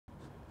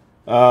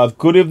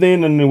Good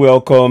evening and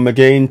welcome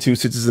again to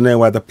Citizen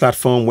Air, the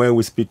platform where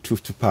we speak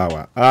truth to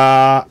power.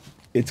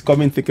 It's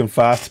coming thick and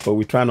fast, but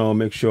we're trying to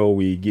make sure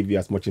we give you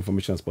as much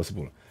information as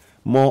possible.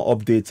 More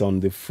updates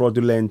on the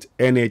fraudulent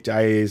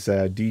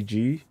NHIS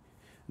DG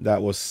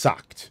that was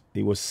sacked.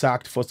 He was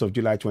sacked 1st of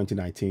July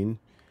 2019,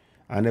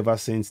 and ever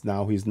since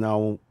now, he's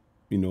now,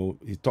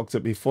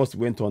 he first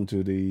went on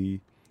to the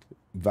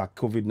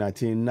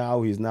COVID-19.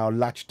 Now he's now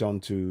latched on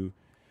to,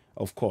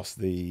 of course,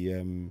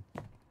 the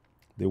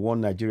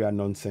one Nigeria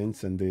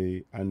nonsense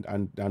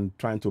and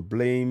trying to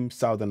blame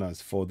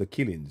Southerners for the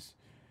killings.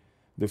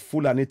 The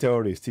Fulani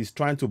terrorist, he's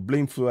trying to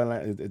blame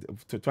Fulani,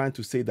 trying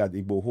to say that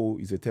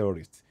Igboho is a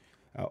terrorist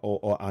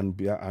or an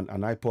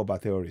IPOB are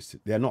terrorists.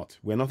 They're not.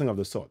 We're nothing of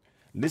the sort.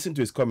 Listen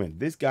to his comment.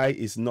 This guy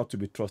is not to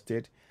be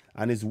trusted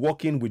and is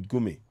working with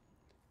Gumi.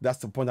 That's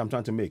the point I'm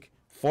trying to make.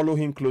 Follow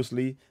him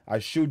closely. I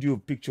showed you a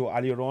picture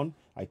earlier on.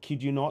 I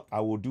kid you not. I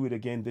will do it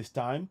again this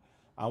time.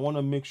 I want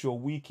to make sure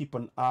we keep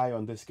an eye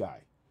on this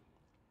guy.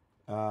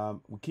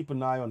 We keep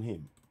an eye on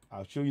him.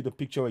 I'll show you the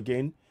picture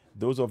again.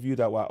 Those of you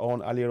that were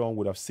on earlier on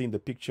would have seen the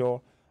picture.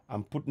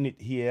 I'm putting it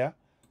here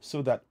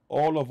so that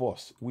all of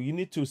us, we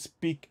need to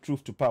speak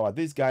truth to power.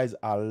 These guys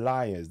are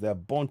liars. They're a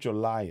bunch of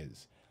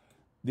liars.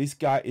 This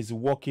guy is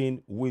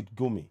working with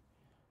Gumi.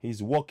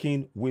 He's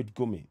working with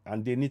Gumi,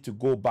 and they need to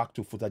go back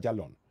to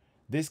Futajalon.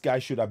 This guy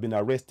should have been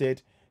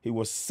arrested. He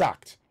was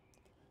sacked.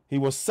 He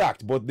was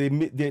sacked, but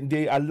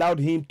they allowed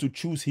him to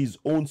choose his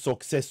own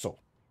successor.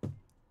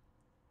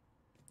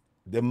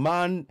 The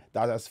man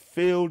that has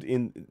failed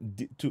in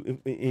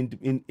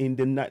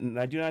the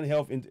Nigerian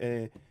Health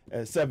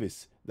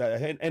Service,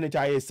 the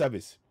NHIS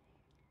service,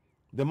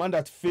 the man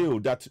that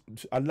failed, that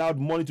allowed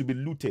money to be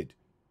looted,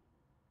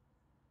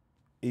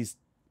 is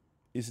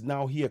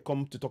now here,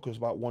 come to talk to us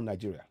about one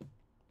Nigeria.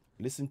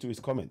 Listen to his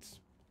comments.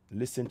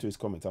 Listen to his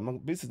comments.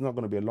 This is not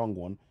going to be a long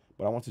one,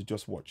 but I want to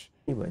just watch.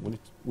 Anyway,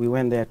 we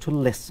went there to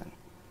listen.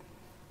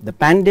 The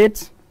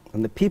bandits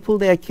and the people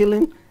they are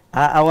killing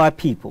are our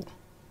people.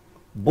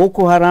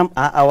 Boko Haram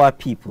are our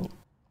people.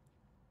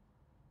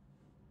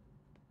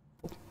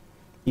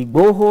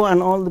 Igboho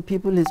and all the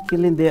people he's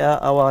killing, they are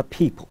our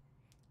people.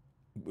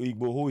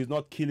 Igboho is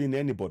not killing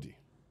anybody.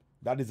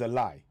 That is a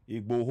lie.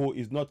 Igboho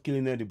is not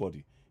killing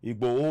anybody.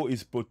 Igboho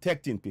is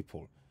protecting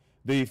people.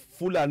 The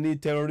Fulani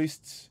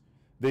terrorists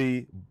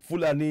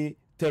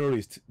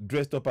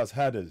dressed up as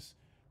herders,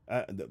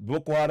 the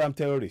Boko Haram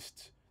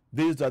terrorists,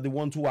 these are the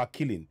ones who are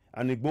killing.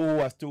 And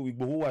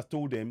Igboho has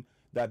told them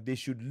that they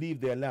should leave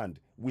their land.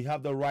 We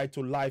have the right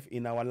to life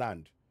in our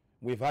land.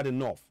 We've had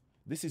enough.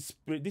 This is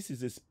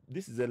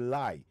a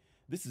lie.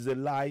 This is a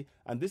lie,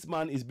 and this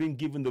man is being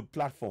given the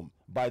platform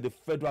by the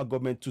federal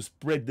government to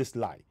spread this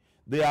lie.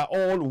 They are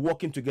all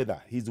working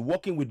together. He's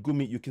working with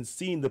Gumi. You can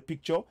see in the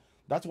picture.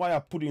 That's why I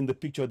put it in the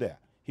picture there.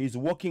 He's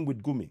working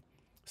with Gumi.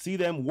 See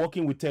them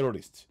working with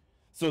terrorists.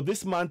 So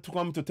this man to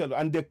come to tell,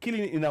 and they're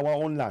killing in our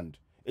own land.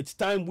 It's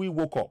time we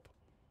woke up.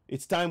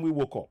 It's time we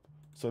woke up.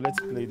 So let's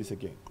play this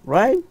again.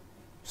 Right?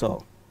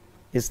 So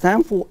it's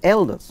time for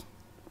elders.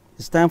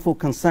 It's time for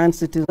concerned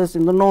citizens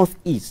in the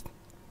northeast.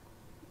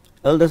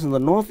 Elders in the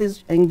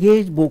northeast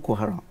engage Boko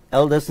Haram.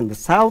 Elders in the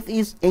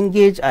southeast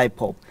engage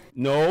IPOB.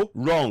 No,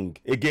 wrong.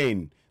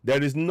 Again,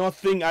 there is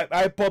nothing.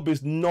 IPOB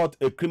is not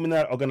a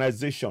criminal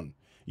organization.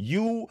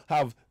 You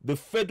have the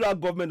federal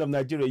government of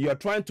Nigeria. You are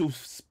trying to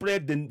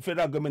spread the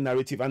federal government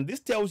narrative. And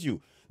this tells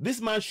you this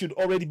man should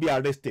already be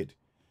arrested.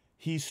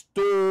 He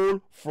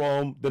stole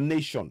from the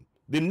nation.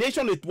 The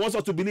nation, it wants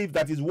us to believe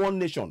that is one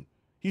nation.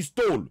 He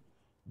stole.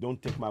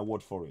 Don't take my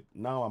word for it.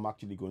 Now I'm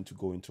actually going to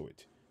go into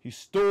it. He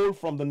stole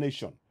from the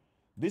nation.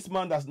 This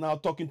man that's now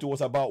talking to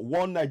us about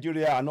one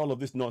Nigeria and all of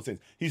this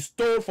nonsense, he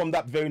stole from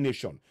that very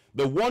nation.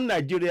 The one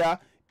Nigeria,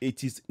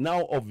 it is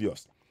now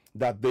obvious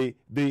that the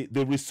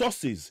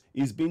resources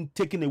is being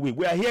taken away.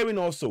 We are hearing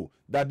also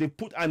that they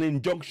put an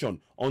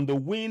injunction on the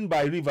wind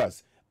by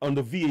rivers on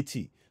the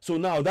VAT. So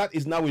now that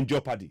is now in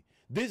jeopardy.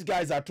 These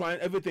guys are trying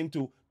everything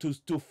to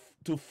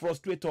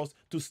frustrate us,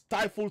 to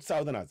stifle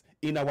Southerners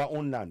in our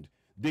own land.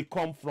 They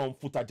come from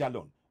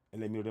Futajalon.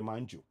 And let me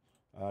remind you,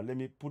 I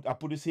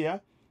put this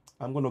here.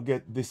 I'm going to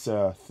get this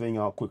thing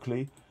out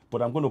quickly,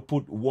 but I'm going to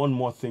put one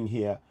more thing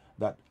here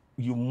that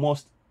you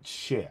must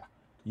share.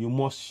 You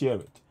must share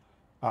it.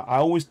 I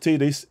always say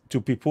this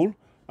to people,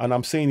 and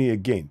I'm saying it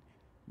again.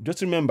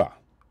 Just remember,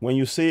 when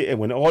you say,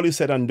 when all is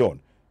said and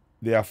done,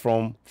 they are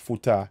from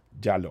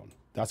Futajalon.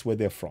 That's where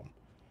they're from.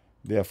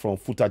 They're from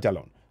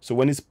Futajalon. So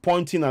when it's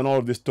pointing and all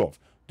of this stuff,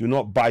 do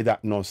not buy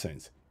that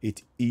nonsense.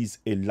 It is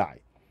a lie.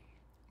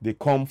 They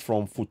come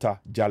from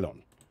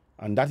Futajalon.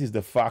 And that is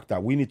the fact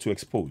that we need to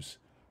expose.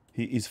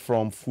 He is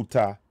from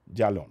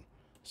Futajalon.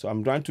 So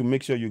I'm trying to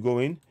make sure you go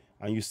in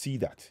and you see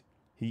that.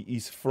 He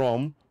is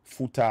from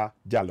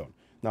Futajalon.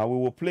 Now we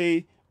will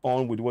play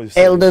on with what is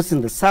elders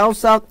in the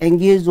south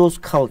engage those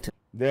cultists.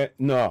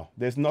 No,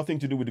 there's nothing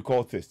to do with the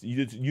cultists.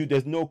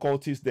 There's no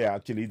cultists there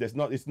actually. There's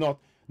not. It's not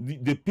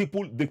the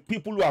people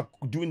who are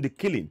doing the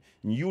killing.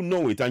 You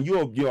know it, and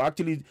you're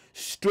actually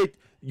straight.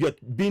 You're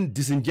being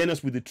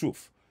disingenuous with the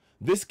truth.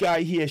 This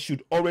guy here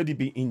should already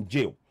be in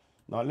jail.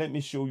 Now, let me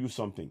show you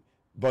something.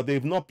 But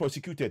they've not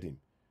prosecuted him.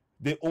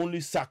 They only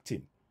sacked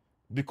him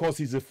because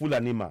he's a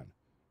Fulani man.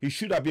 He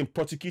should have been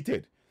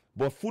prosecuted.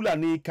 But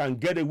Fulani can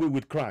get away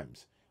with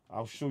crimes.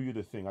 I'll show you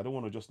the thing. I don't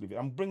want to just leave it.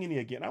 I'm bringing it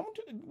again.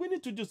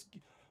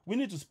 We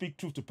need to speak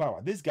truth to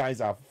power. These guys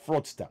are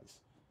fraudsters.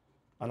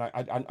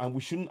 And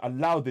we shouldn't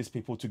allow these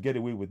people to get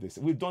away with this.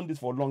 We've done this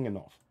for long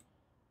enough.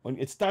 When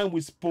it's time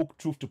we spoke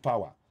truth to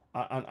power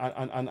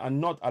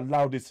and not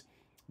allow this.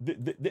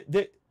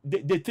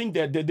 They think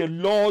they're the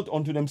Lord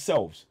unto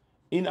themselves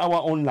in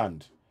our own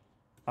land.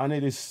 And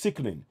it is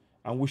sickening.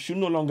 And we should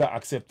no longer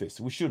accept this.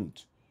 We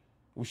shouldn't.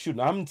 We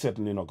shouldn't. I'm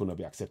certainly not going to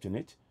be accepting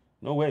it.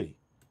 No way.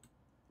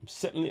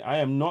 I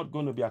am not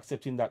going to be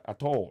accepting that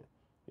at all.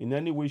 In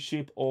any way,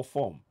 shape, or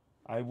form.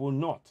 I will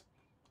not.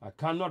 I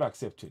cannot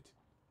accept it.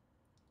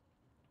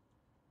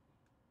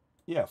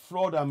 Yeah,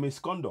 fraud and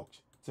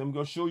misconduct. So I'm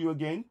going to show you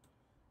again.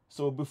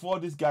 So before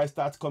this guy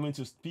starts coming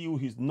to spew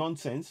his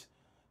nonsense,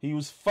 he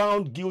was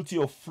found guilty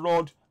of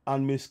fraud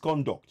and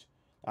misconduct.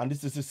 And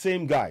this is the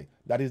same guy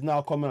that is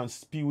now coming and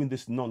spewing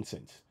this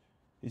nonsense.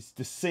 It's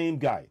the same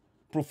guy,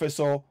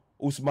 Professor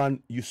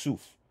Usman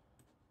Yusuf.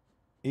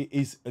 He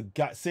is a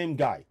guy, same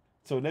guy.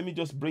 So let me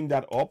just bring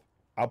that up.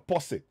 I'll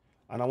pause it.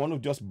 And I want to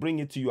just bring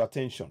it to your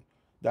attention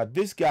that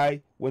this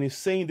guy, when he's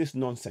saying this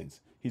nonsense,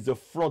 he's a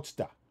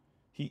fraudster.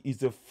 He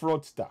is a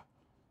fraudster.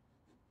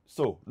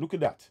 So look at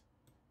that.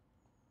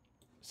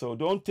 So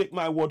don't take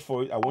my word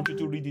for it. I want you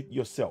to read it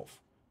yourself.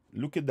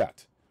 Look at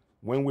that.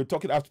 When we're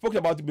talking, I've spoken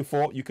about it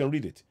before. You can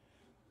read it.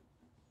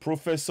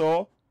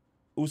 Professor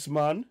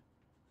Usman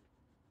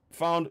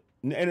found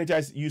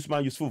energized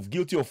Usman Yusuf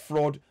guilty of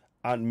fraud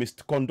and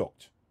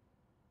misconduct.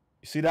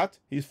 You see that?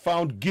 He's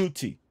found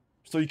guilty.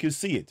 So you can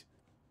see it.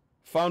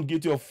 Found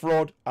guilty of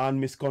fraud and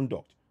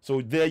misconduct.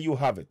 So there you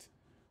have it.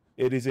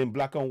 It is in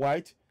black and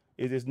white.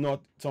 It is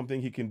not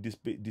something he can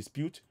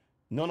dispute.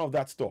 None of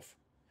that stuff.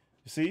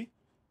 You see?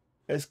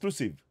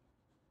 Exclusive.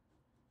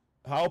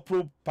 How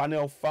Probe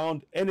panel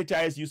found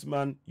NHIS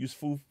Usman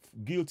Yusuf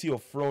guilty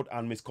of fraud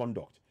and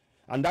misconduct.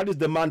 And that is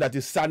the man that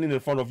is standing in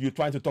front of you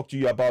trying to talk to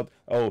you about,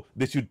 oh,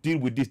 they should deal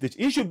with this.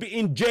 He should be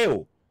in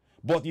jail.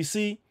 But you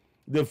see,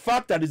 the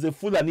fact that he's a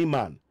Fulani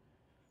man,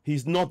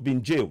 he's not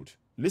been jailed.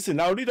 Listen,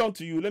 I'll read on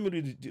to you. Let me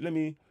read it. Let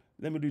me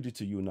read it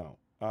to you now.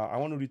 I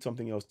want to read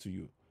something else to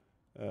you.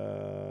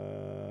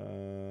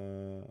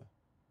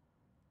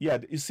 Yeah,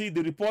 you see,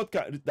 the report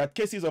that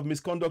cases of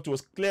misconduct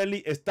was clearly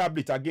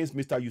established against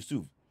Mr.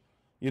 Yusuf.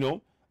 You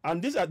know,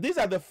 and these are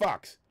the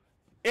facts.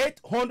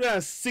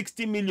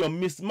 860 million,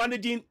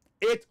 mismanaging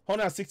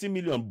 860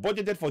 million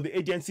budgeted for the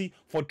agency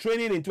for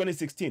training in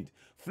 2016.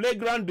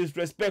 Flagrant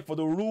disrespect for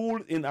the rule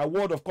in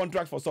award of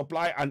contracts for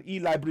supply and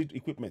e-library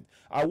equipment.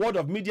 Award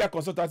of media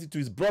consultancy to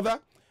his brother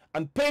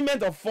and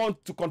payment of funds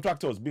to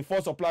contractors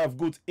before supply of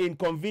goods in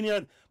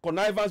convenient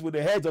connivance with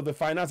the heads of the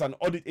finance and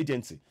audit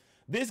agency.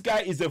 This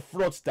guy is a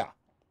fraudster.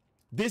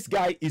 This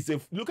guy is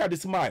a, look at the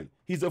smile.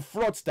 He's a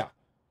fraudster.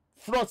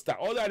 Fraudster.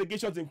 All the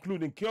allegations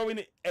include incurring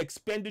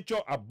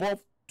expenditure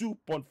above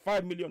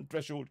 2.5 million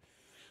threshold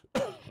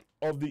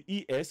of the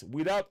ES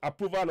without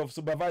approval of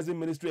supervising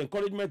ministry,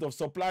 encouragement of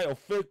supply of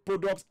fake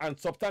products and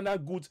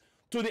substandard goods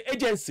to the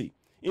agency,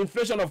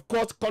 inflation of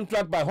cost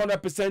contract by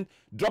 100%,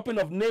 dropping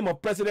of name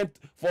of president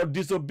for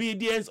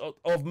disobedience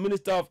of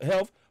Minister of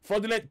Health,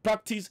 fraudulent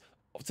practice,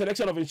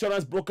 selection of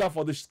insurance broker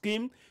for the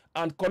scheme,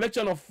 and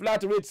collection of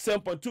flat rate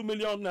 7.2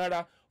 million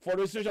naira for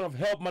registration of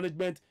health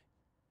management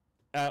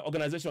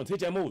organizations,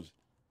 HMOs.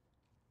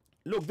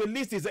 Look, the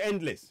list is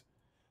endless.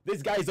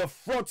 This guy is a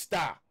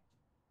fraudster.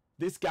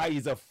 This guy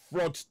is a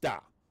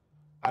fraudster.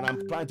 And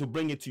I'm trying to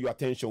bring it to your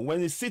attention. When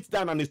he sits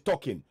down and is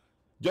talking,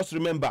 just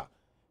remember,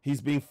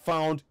 he's been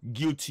found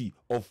guilty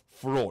of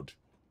fraud.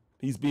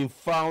 He's been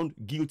found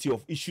guilty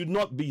of, he should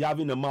not be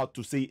having a mouth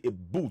to say a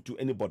boo to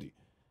anybody.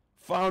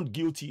 Found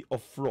guilty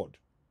of fraud.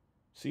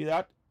 See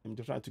that? I'm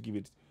just trying to give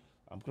it,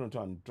 I'm going to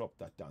try and drop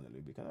that down a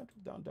little bit. Can I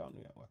drop down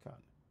here? I can.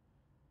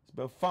 It's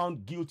been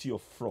found guilty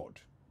of fraud.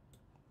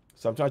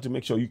 So I'm trying to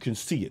make sure you can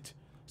see it.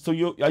 So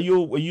are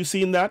you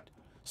seeing that?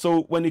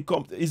 So when it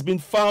comes, he's been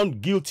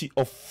found guilty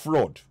of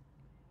fraud.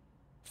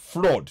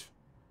 Fraud.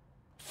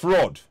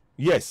 Fraud.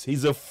 Yes,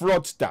 he's a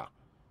fraudster.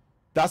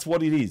 That's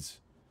what it is.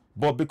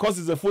 But because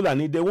he's a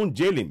Fulani, they won't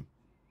jail him.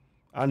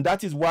 And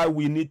that is why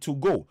we need to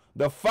go.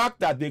 The fact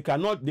that they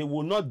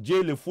will not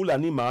jail a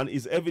Fulani man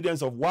is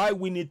evidence of why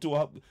we need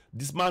to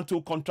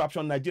dismantle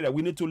contraption Nigeria.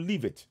 We need to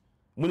leave it.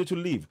 We need to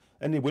leave.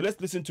 Anyway, let's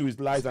listen to his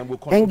lies and we'll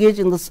continue. Engage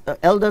in the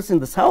elders in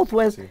the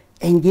Southwest.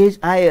 Engage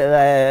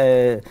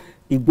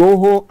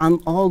Igboho and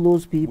all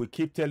those people. We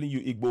keep telling you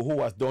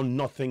Igboho has done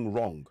nothing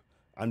wrong.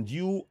 And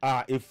you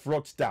are a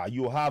fraudster.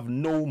 You have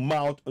no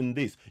mouth in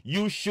this.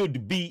 You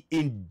should be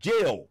in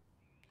jail.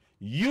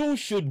 You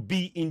should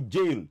be in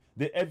jail.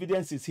 The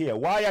evidence is here.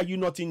 Why are you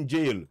not in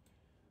jail?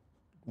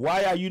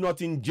 Why are you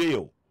not in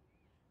jail?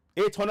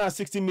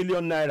 860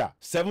 million naira,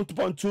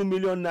 7.2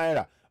 million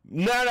naira,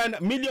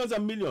 millions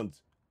and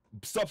millions.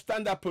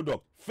 Substandard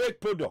product, fake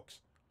products.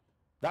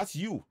 That's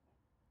you.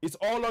 It's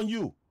all on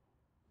you.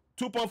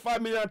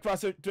 2.5 million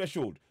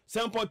threshold,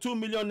 7.2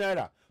 million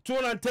naira,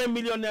 210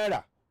 million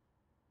naira.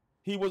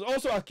 He was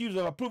also accused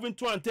of approving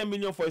 210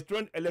 million for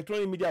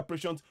electronic media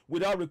operations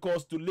without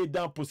recourse to lay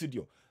down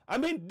procedure. I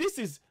mean,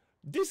 this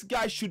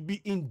guy should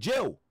be in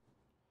jail.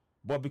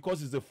 But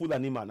because he's a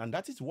Fulani man, and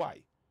that is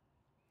why.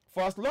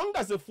 For as long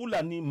as a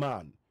Fulani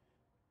man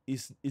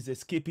is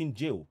escaping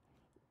jail,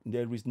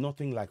 there is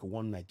nothing like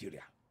one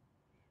Nigeria.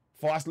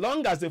 For as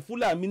long as a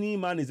Fulani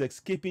man is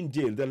escaping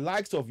jail, the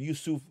likes of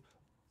Usman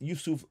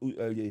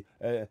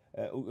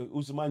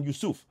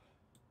Yusuf,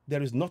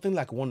 there is nothing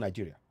like one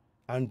Nigeria.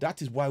 And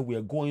that is why we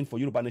are going for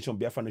Yoruba Nation,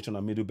 Biafra Nation,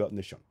 and Middle Belt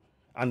Nation.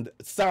 And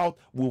South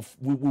we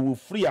will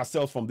free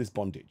ourselves from this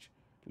bondage.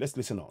 Let's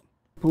listen on.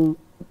 People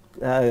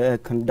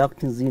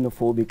conducting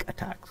xenophobic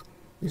attacks.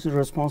 This is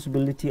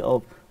responsibility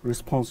of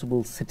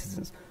responsible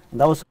citizens. And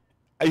that was...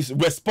 It's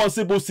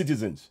responsible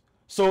citizens.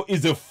 So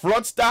is a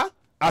fraudster,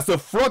 as a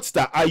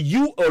fraudster, are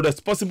you a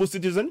responsible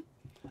citizen?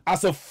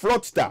 As a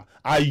fraudster,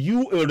 are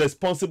you a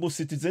responsible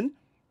citizen?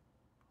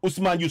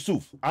 Usman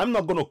Yusuf, I'm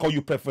not going to call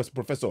you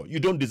professor. You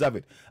don't deserve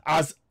it.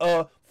 As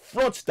a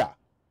fraudster,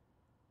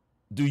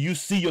 do you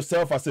see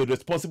yourself as a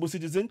responsible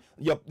citizen?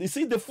 You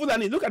see the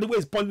Fulani, look at the way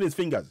he's pointing his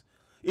fingers.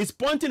 He's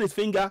pointing his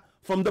finger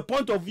from the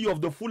point of view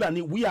of the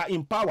Fulani. We are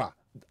in power.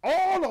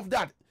 All of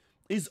that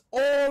is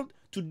all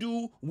to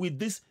do with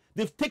this.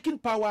 They've taken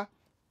power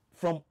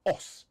from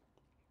us.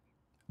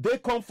 They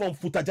come from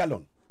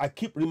Futajalon. I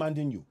keep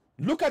reminding you.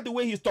 Look at the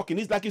way he's talking.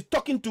 It's like he's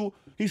talking to,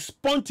 he's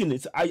pointing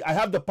it. I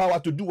have the power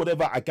to do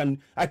whatever I can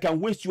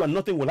waste you and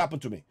nothing will happen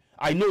to me.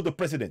 I know the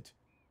president.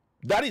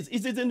 That is,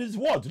 it's in his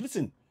words.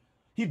 Listen,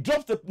 he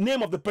drops the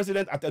name of the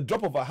president at a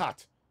drop of a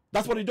hat.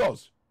 That's what he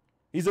does.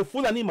 He's a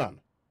Fulani man.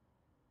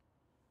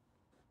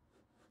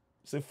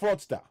 It's a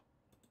fraudster.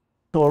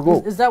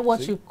 Is that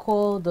what you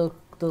call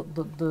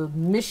the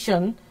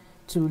mission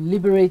to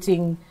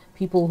liberating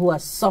people who are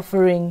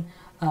suffering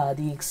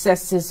the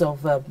excesses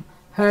of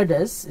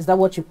herders? Is that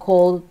what you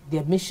call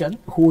their mission?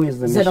 Who is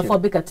the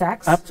xenophobic mission?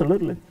 Attacks?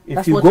 Absolutely. If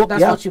that's you what, go,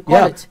 that's what you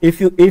call it.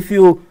 If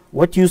you,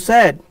 what you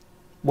said,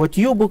 what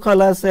you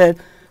Bukola said,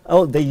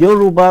 oh, the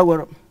Yoruba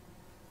were,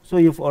 so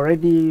you've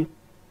already.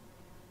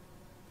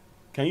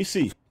 Can you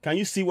see? Can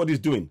you see what he's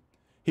doing?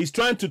 He's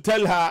trying to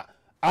tell her,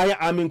 I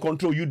am in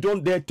control. You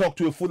don't dare talk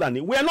to a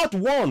Fulani. We are not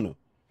one.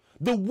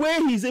 The way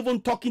he's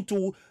even talking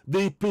to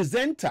the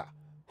presenter,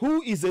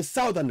 who is a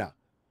Southerner,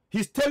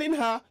 he's telling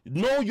her,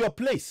 know your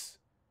place.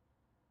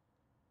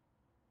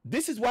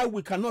 This is why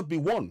we cannot be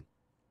one.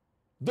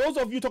 Those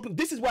of you talking,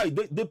 this is why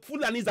the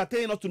Fulanis are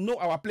telling us to know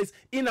our place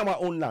in our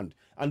own land.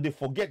 And they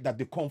forget that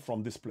they come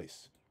from this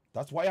place.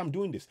 That's why I'm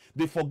doing this.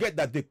 They forget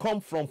that they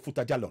come from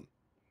Futajalon.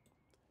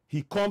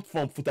 He comes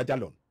from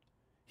Futajalon.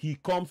 He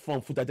comes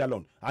from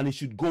Futajalon. And he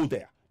should go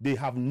there. They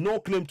have no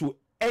claim to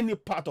any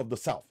part of the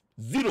South.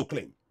 Zero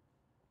claim.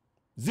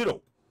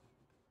 Zero.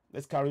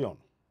 Let's carry on.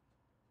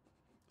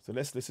 So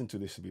let's listen to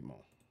this a bit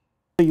more.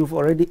 You've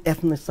already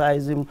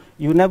ethnicized him.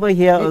 You never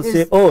hear us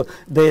say, "Oh,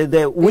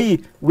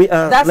 we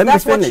are."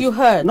 That's what you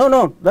heard.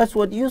 No, that's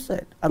what you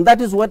said, and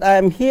that is what I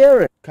am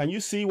hearing. Can you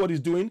see what he's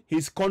doing?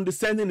 He's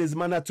condescending his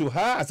manner to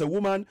her as a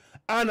woman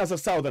and as a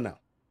Southerner,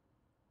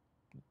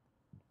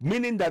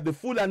 meaning that the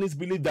Fulanis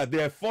believe that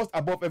they are first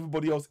above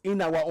everybody else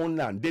in our own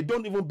land. They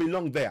don't even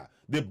belong there.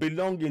 They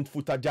belong in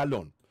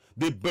Futajalon.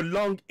 They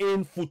belong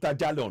in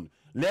Futajalon.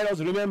 Let us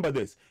remember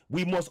this.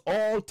 We must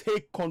all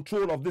take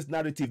control of this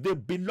narrative. They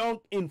belong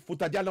in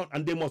Futajalon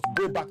and they must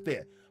go back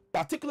there.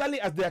 Particularly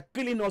as they are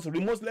killing us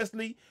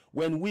remorselessly,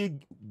 when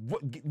we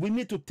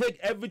need to take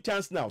every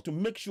chance now to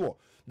make sure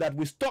that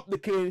we stop the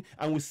killing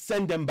and we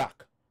send them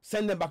back.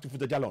 Send them back to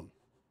Futajalon.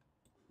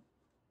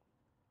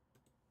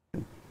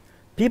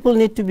 People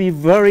need to be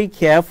very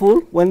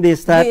careful when they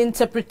start. The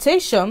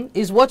interpretation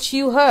is what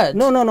you heard.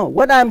 No.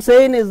 What I'm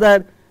saying is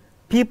that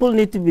people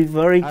need to be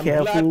very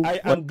careful.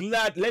 I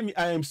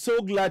am so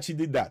glad she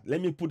did that.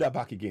 Let me put that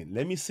back again.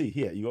 Let me see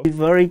here. You go. Be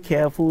very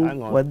careful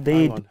what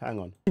they do. Hang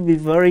on. Be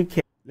very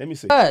careful. Let me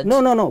see.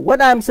 No.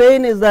 What I'm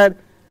saying is that.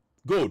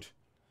 Good.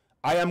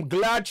 I am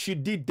glad she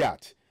did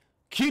that.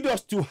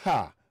 Kudos to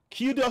her.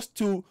 Kudos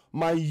to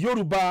my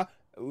Yoruba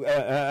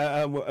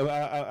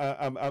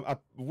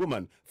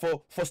woman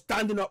for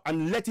standing up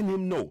and letting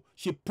him know.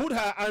 She put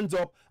her hands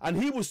up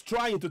and he was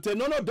trying to tell,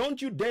 no, don't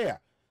you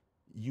dare.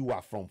 You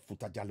are from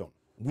Futajalon.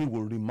 We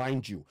will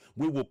remind you.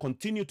 We will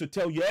continue to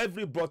tell you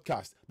every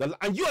broadcast.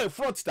 And you're a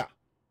fraudster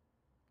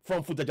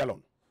from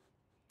Futajalon.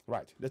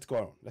 Right, let's go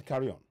on. Let's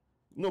carry on.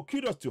 No,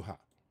 kudos to her.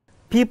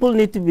 People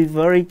need to be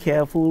very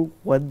careful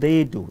what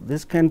they do.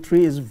 This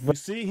country is... You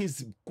see,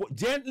 he's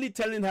gently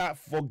telling her,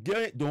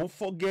 don't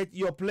forget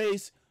your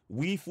place.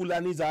 We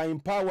Fulanis are in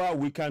power.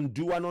 We can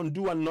do and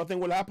undo and nothing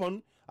will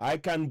happen. I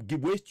can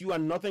waste you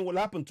and nothing will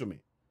happen to me.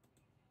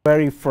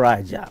 Very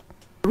fragile.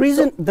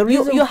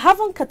 You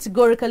haven't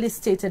categorically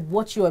stated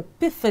what your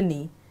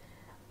epiphany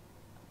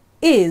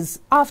is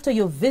after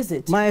your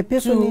visit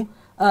to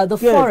the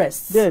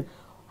forests. Good.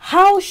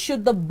 How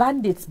should the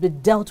bandits be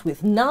dealt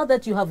with now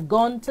that you have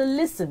gone to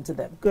listen to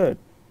them? Good.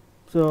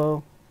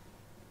 So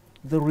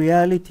The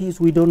reality is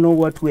we don't know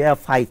what we are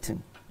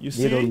fighting.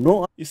 They don't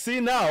know. You see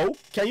now,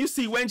 can you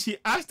see when she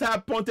asked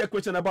her pointed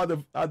question about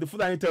the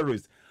Fulani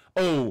terrorists?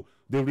 Oh,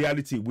 the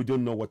reality, we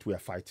don't know what we are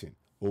fighting.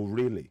 Oh,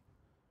 really?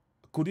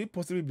 Could it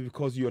possibly be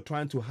because you're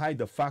trying to hide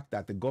the fact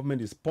that the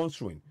government is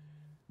sponsoring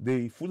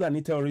the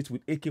Fulani terrorists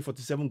with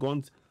AK-47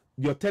 guns?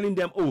 You're telling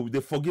them, oh,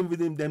 they're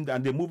forgiving them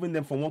and they're moving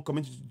them from one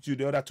community to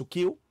the other to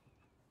kill?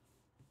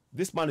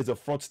 This man is a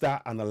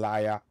fraudster and a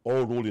liar,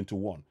 all rolled into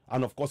one.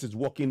 And of course, it's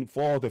working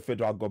for the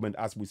federal government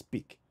as we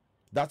speak.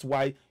 That's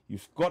why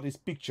you've got his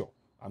picture.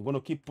 I'm going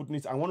to keep putting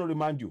it. I want to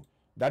remind you,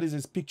 that is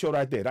his picture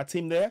right there. That's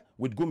him there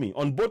with Gumi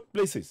on both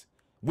places,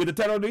 with the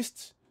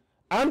terrorists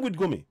and with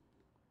Gumi.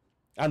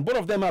 And both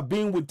of them are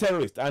being with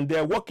terrorists, and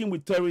they're working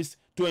with terrorists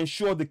to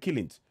ensure the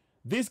killings.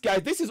 These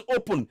guys, this is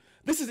open.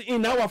 This is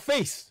in our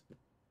face.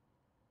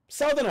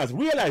 Southerners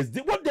realize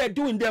what they're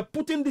doing. They're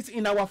putting this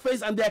in our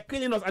face, and they're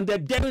killing us, and they're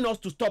daring us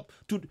to stop,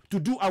 to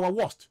do our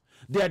worst.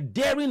 They're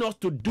daring us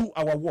to do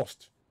our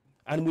worst,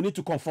 and we need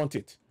to confront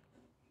it.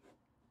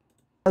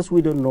 As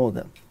we don't know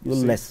them, you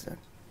listen.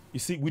 You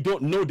see, we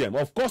don't know them.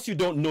 Of course you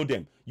don't know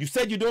them. You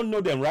said you don't know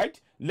them, right?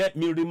 Let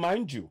me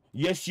remind you.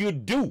 Yes, you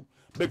do.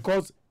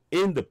 Because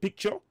in the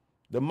picture,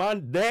 the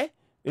man there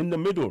in the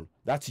middle,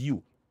 that's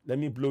you. Let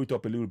me blow it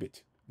up a little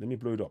bit. Let me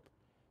blow it up.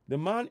 The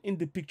man in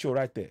the picture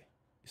right there.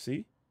 You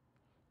see?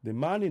 The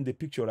man in the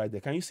picture right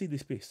there. Can you see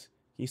this face?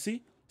 Can you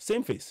see?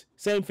 Same face.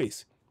 Same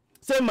face.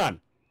 Same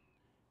man.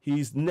 He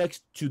is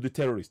next to the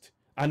terrorist.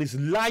 And is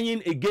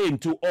lying again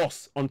to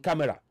us on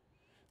camera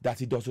that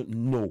he doesn't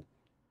know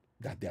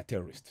that they are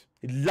terrorists.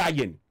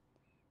 Lying.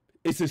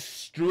 It's a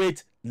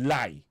straight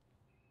lie.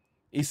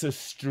 It's a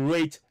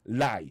straight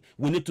lie.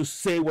 We need to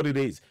say what it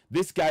is.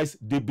 These guys,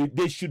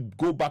 they should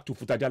go back to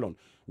Futajalon.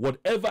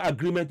 Whatever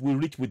agreement we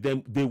reach with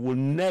them, they will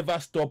never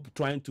stop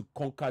trying to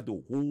conquer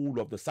the whole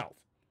of the South.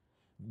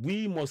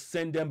 We must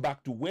send them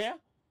back to where?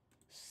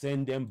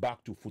 Send them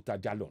back to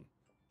Futajalon.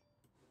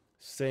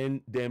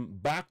 Send them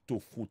back to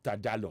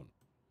Futajalon.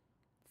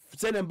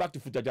 Send them back to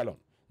Futajalon.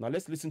 Now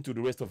let's listen to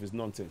the rest of his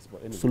nonsense.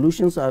 But anyway.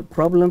 Solutions are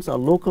problems are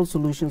local.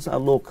 Solutions are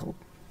local.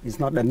 It's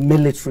not a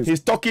military.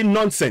 He's talking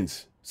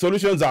nonsense.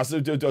 Solutions are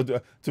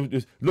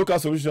local.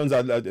 Solutions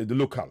are the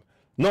local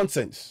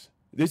nonsense.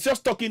 He's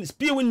just talking,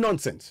 spewing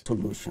nonsense.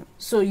 Solution.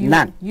 So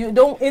you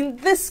don't. In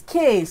this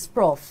case,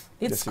 Prof,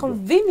 it's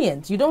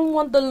convenient. You don't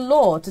want the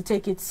law to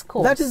take its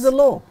course. That is the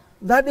law.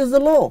 That is the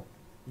law.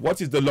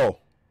 What is the law?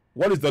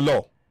 What is the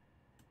law?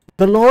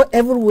 The law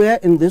everywhere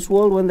in this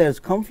world when there's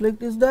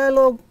conflict is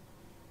dialogue.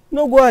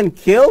 No, go and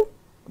kill.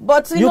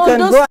 But you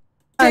know, those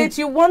states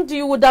you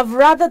would have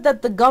rather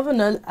that the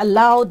governor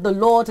allowed the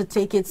law to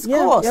take its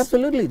course. Yeah,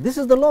 absolutely. This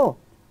is the law.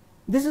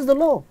 This is the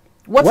law.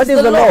 What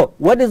is the law?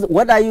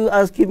 What are you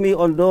asking me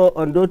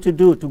Ondo to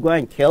do? To go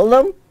and kill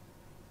them?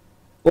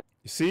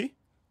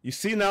 You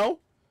see now,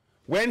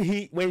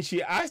 when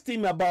she asked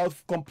him about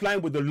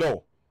complying with the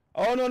law,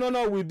 oh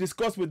no, we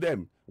discussed with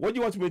them. What do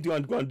you want me to do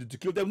and go and do to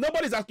kill them?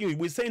 Nobody's asking you.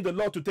 We're saying the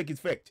law to take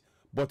effect.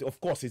 But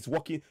of course, it's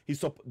working.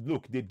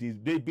 Look, they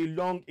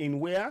belong in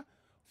where?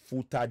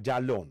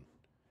 Futajalon.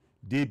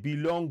 They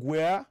belong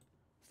where?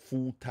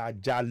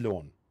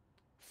 Futajalon.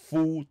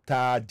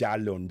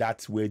 Futajalon.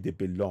 That's where they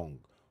belong.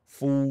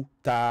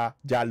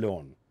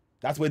 Futajalon.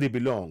 That's where they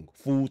belong.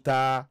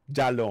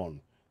 Futajalon.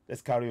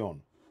 Let's carry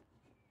on.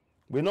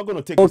 We're not going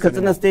to take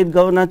Katsina State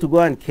governor to go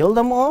and kill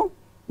them all?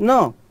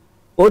 No.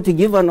 Or to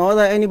give an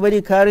order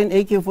anybody carrying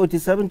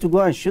AK-47 to go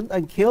and shoot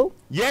and kill?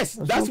 Yes,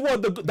 that's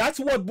what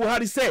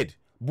Buhari said.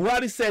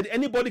 Buhari said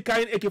anybody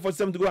carrying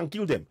AK-47 to go and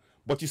kill them.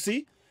 But you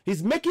see,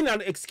 he's making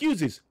an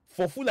excuses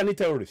for Fulani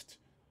terrorists.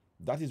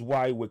 That is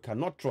why we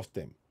cannot trust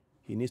them.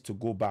 He needs to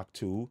go back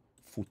to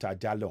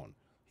Futajalon.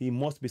 He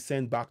must be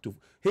sent back to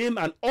him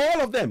and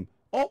all of them.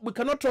 Oh, we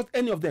cannot trust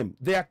any of them.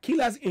 They are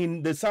killers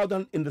in the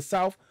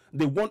south.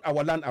 They want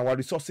our land, our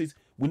resources.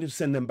 We need to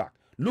send them back.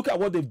 Look at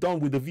what they've done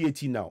with the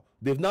VAT now.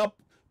 They've now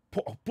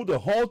put a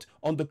halt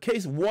on the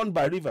case won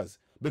by Rivers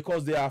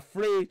because they are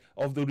afraid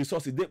of the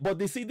resources. But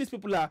they see these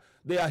people are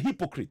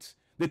hypocrites.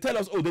 They tell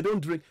us, oh, they don't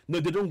drink.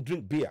 No, they don't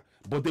drink beer.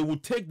 But they will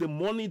take the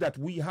money that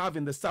we have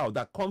in the South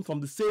that comes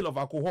from the sale of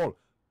alcohol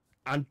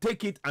and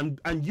take it and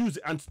use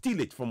it and steal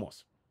it from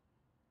us.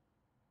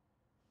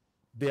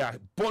 They are a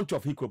bunch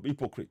of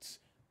hypocrites.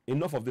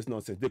 Enough of this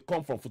nonsense. They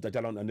come from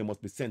Futajalon and they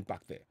must be sent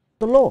back there.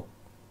 The law.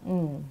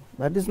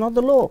 That is not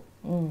the law.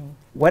 Do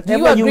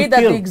you agree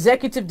that the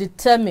executive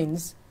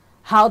determines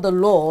how the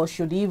law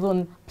should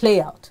even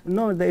play out?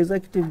 No, the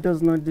executive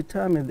does not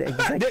determine. The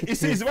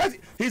executive.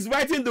 He's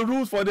writing the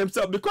rules for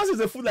themselves because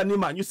he's a Fulani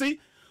man. You see,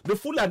 the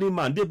Fulani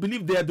man, they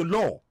believe they are the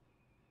law.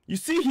 You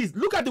see,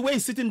 look at the way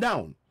he's sitting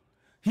down.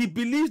 He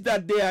believes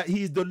that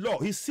he's the law.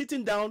 He's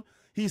sitting down.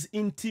 He's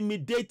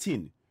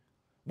intimidating.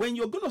 When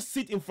you're going to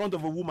sit in front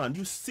of a woman,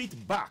 you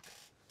sit back.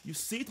 You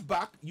sit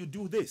back, you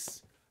do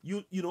this.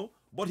 You know,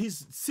 but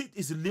his seat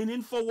is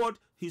leaning forward.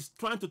 He's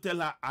trying to tell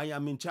her, I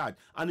am in charge.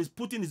 And he's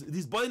putting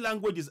his body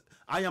language is,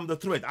 I am the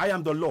threat. I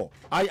am the law.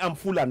 I am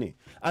Fulani.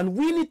 And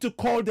we need to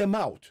call them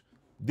out.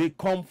 They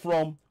come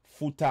from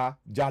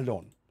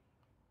Futajalon.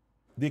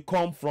 they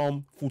come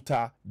from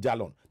Futa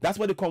Jalon. That's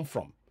where they come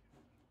from.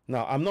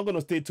 Now, I'm not going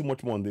to stay too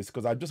much more on this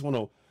because I just want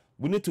to,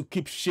 we need to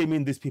keep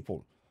shaming these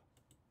people.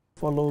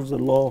 Follows the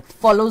law.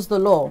 Follows the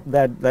law.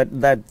 That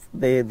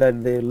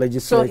the legislature.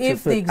 So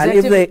if the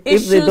executive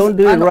if they don't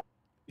do it right.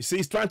 You see,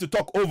 he's trying to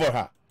talk over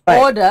her.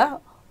 Order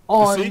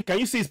on. You see, can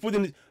you see he's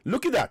putting,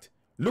 look at that.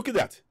 Look at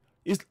that.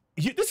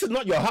 This is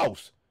not your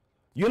house.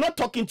 You're not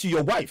talking to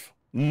your wife.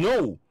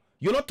 No.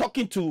 You're not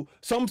talking to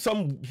some,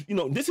 you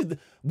know, this is,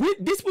 we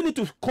need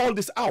to call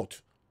this out.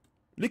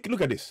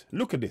 Look at this.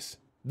 Look at this.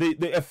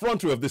 The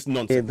effrontery of this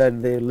nonsense.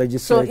 That the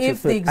legislature. So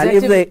if the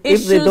executive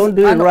if they don't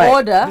do it right.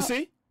 Order.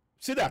 You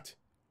see that?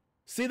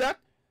 See that?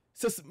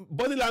 Says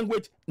body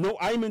language. No,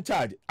 I'm in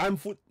charge. I'm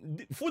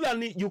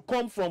Fulani. You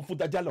come from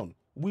Futajalon.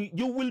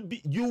 You will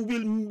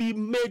be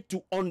made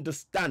to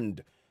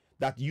understand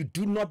that you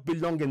do not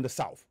belong in the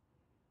south.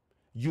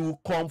 You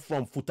come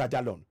from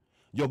Futajalon.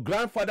 Your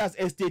grandfather's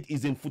estate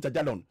is in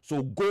Futajalon,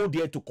 so go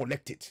there to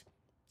collect it.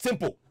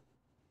 Simple.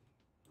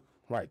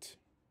 Right.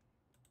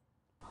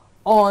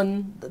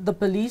 On the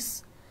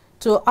police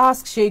to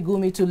ask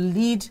Gumi to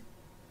lead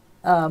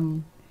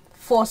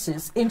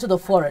forces into the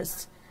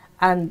forest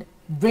and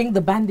bring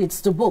the bandits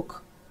to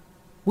book.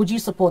 Would you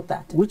support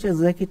that? Which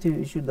executive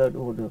issued that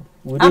order?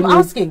 I'm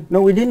asking.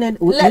 No, we didn't.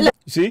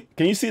 See,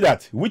 can you see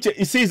that?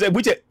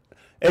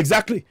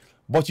 Exactly.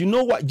 But you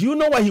know what? Do you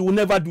know why he will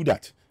never do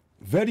that?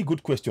 Very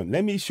good question.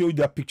 Let me show you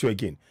that picture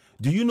again.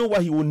 Do you know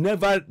why he will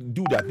never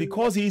do that?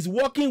 Because he's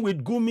working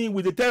with Gumi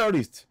with the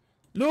terrorists.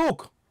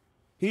 Look,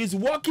 he's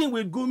working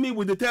with Gumi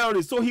with the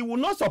terrorists, so he will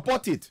not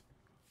support it.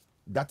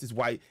 That is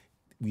why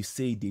we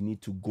say they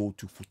need to go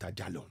to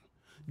Futajalon.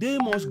 They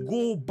must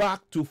go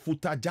back to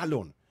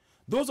Futajalon.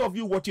 Those of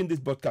you watching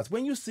this broadcast,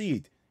 when you see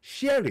it,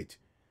 share it.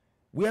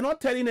 We are not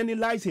telling any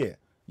lies here.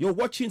 You're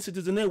watching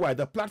Citizen AY,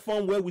 the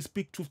platform where we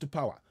speak truth to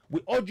power. We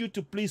urge you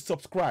to please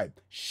subscribe,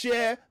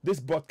 share this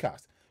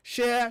broadcast,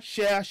 share.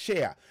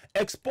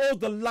 Expose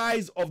the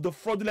lies of the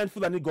fraudulent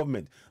Fulani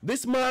government.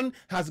 This man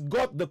has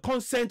got the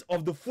consent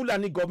of the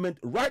Fulani government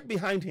right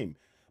behind him.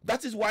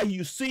 That is why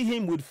you see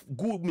him with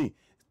Gumi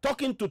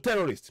talking to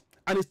terrorists.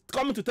 And he's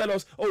coming to tell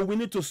us, oh, we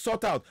need to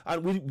sort out.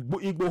 And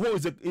Igboho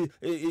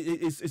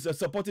is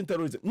supporting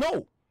terrorism.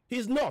 No,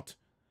 he's not.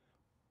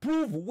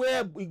 Prove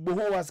where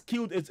Igboho has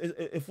killed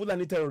a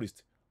Fulani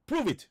terrorist.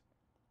 Prove it.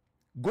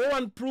 Go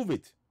and prove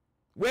it.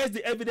 Where's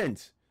the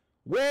evidence?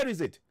 Where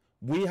is it?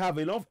 We have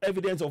enough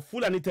evidence of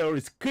Fulani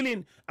terrorists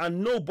killing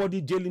and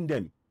nobody jailing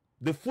them.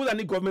 The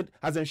Fulani government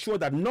has ensured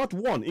that not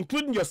one,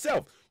 including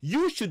yourself,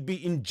 you should be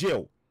in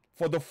jail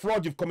for the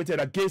fraud you've committed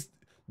against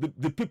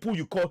the people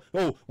you call,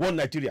 oh, one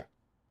Nigeria.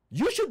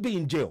 You should be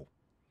in jail.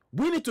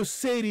 We need to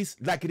say this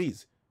like it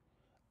is.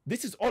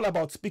 This is all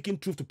about speaking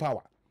truth to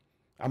power.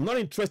 I'm not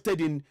interested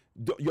in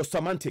your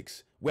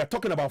semantics. We're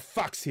talking about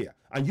facts here,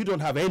 and you don't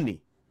have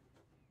any.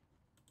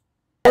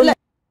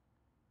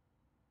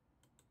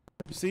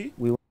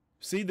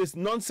 See this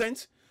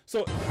nonsense?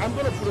 So I'm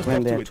going to put a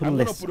stop to it. I'm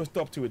going to put a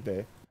stop to it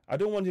there. I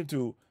don't want him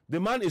to. The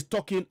man is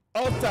talking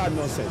utter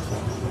nonsense.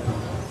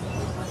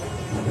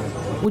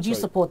 Would you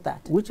support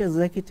that? Which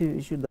executive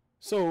issued that?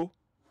 So,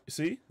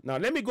 see, now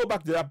let me go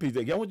back to that bit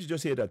again. I want you to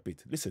just hear that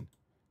bit. Listen.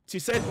 She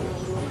said,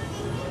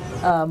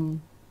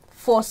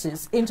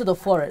 forces into the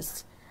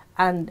forest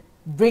and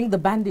bring the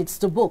bandits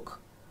to book.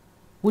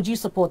 Would you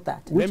support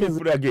that? Let me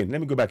put it again. Let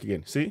me go back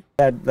again. See?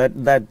 That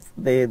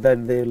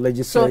the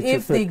legislature. So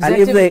if the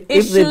executive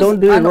issues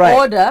an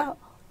order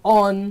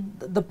on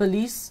the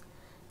police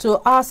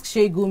to ask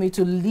Gumi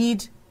to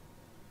lead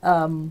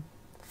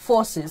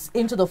forces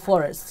into the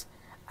forest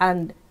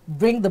and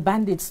bring the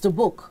bandits to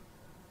book,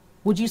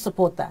 would you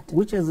support that?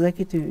 Which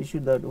executive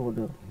issued that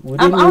order?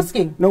 I'm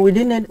asking. No, we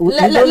didn't.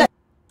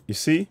 You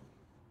see?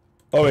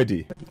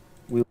 Already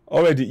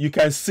you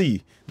can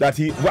see that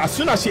as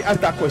soon as she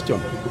asked that question,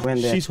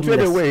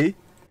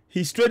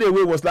 he straight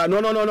away was like,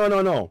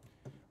 no.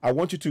 I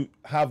want you to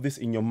have this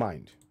in your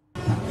mind.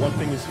 One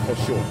thing is for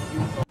sure.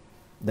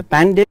 The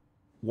bandit.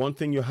 One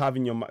thing you have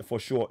in your mind for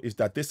sure is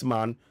that this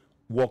man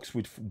works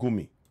with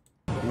Gumi.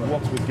 He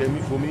works with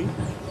Gumi,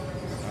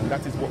 and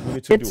that is what we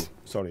need to do.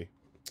 Sorry.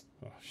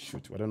 Oh,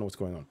 shoot. I don't know what's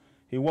going on.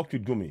 He worked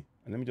with Gumi.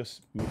 And let me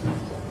just mix this up.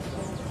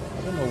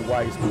 I don't know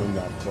why he's doing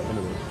that, but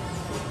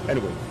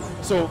anyway.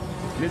 So,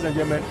 ladies and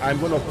gentlemen, I'm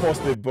going to pause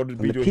the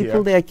video here.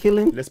 People they are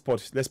killing. Let's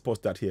pause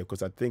that here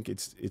because I think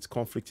it's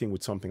conflicting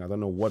with something. I don't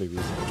know what it is.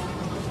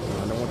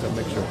 I don't want to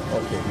make sure.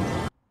 Okay.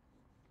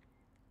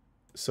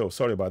 So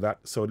sorry about that.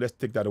 So let's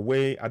take that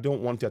away. I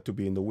don't want that to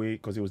be in the way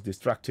because it was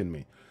distracting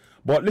me.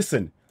 But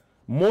listen,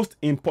 most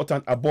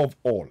important above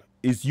all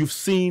is you've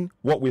seen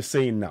what we're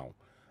saying now.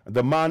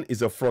 The man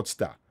is a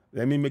fraudster.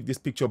 Let me make this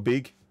picture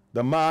big.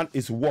 The man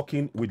is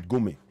working with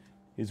Gumi.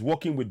 He's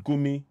working with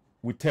Gumi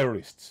with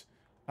terrorists.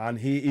 And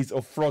he is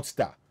a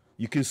fraudster.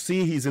 You can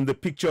see he's in the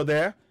picture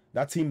there.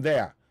 That's him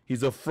there.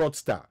 He's a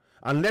fraudster.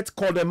 And let's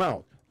call them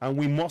out. And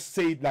we must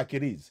say it like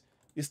it is.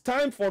 It's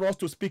time for us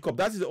to speak up.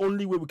 That is the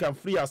only way we can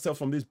free ourselves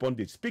from this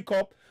bondage. Speak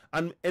up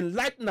and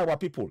enlighten our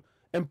people.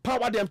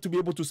 Empower them to be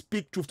able to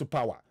speak truth to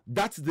power.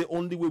 That's the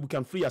only way we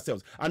can free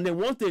ourselves. And then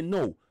once they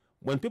know,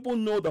 when people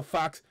know the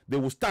facts, they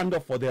will stand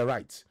up for their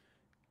rights.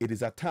 It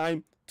is a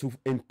time to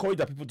encourage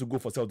the people to go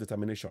for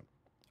self-determination.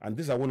 And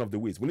these are one of the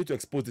ways. We need to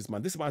expose this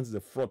man. This man is a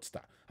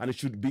fraudster and he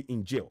should be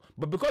in jail.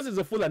 But because he's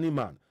a Fulani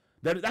man,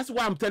 that's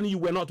why I'm telling you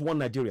we're not one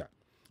Nigeria.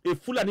 A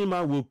Fulani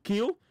man will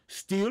kill,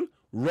 steal,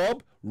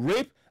 rob,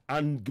 rape,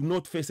 and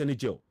not face any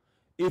jail.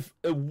 If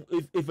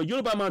a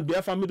Yoruba man,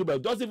 Biafra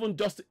Middlebelt, doesn't even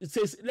just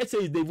says, let's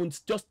say they even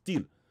just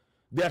steal,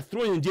 they are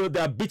thrown in jail, they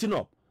are beaten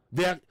up,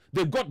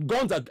 they got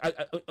guns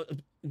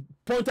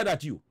pointed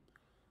at you.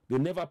 They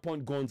never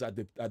point guns at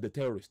the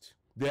terrorists.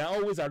 They are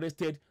always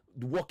arrested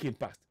walking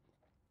past,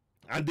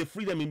 and they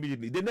free them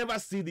immediately. They never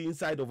see the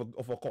inside of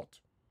a court.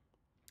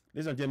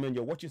 Ladies and gentlemen,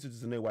 you're watching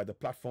Citizen AY, the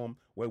platform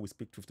where we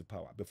speak truth to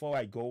power. Before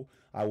I go,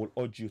 I will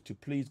urge you to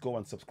please go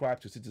and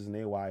subscribe to Citizen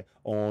AY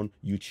on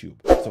YouTube.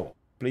 So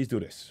please do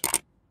this.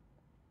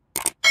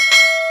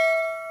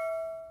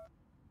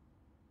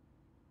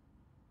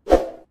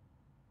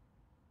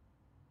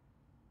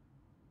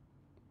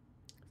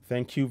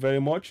 Thank you very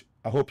much.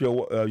 I hope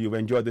you've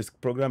enjoyed this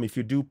program. If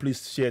you do,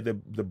 please share the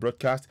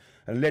broadcast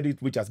and let it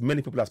reach as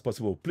many people as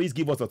possible. Please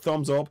give us a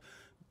thumbs up,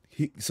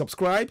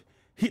 subscribe,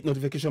 hit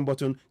notification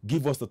button,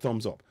 give us the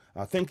thumbs up.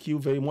 Thank you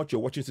very much.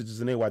 You're watching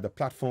Citizen AY, the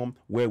platform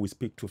where we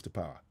speak truth to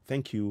power.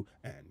 Thank you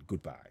and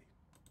goodbye.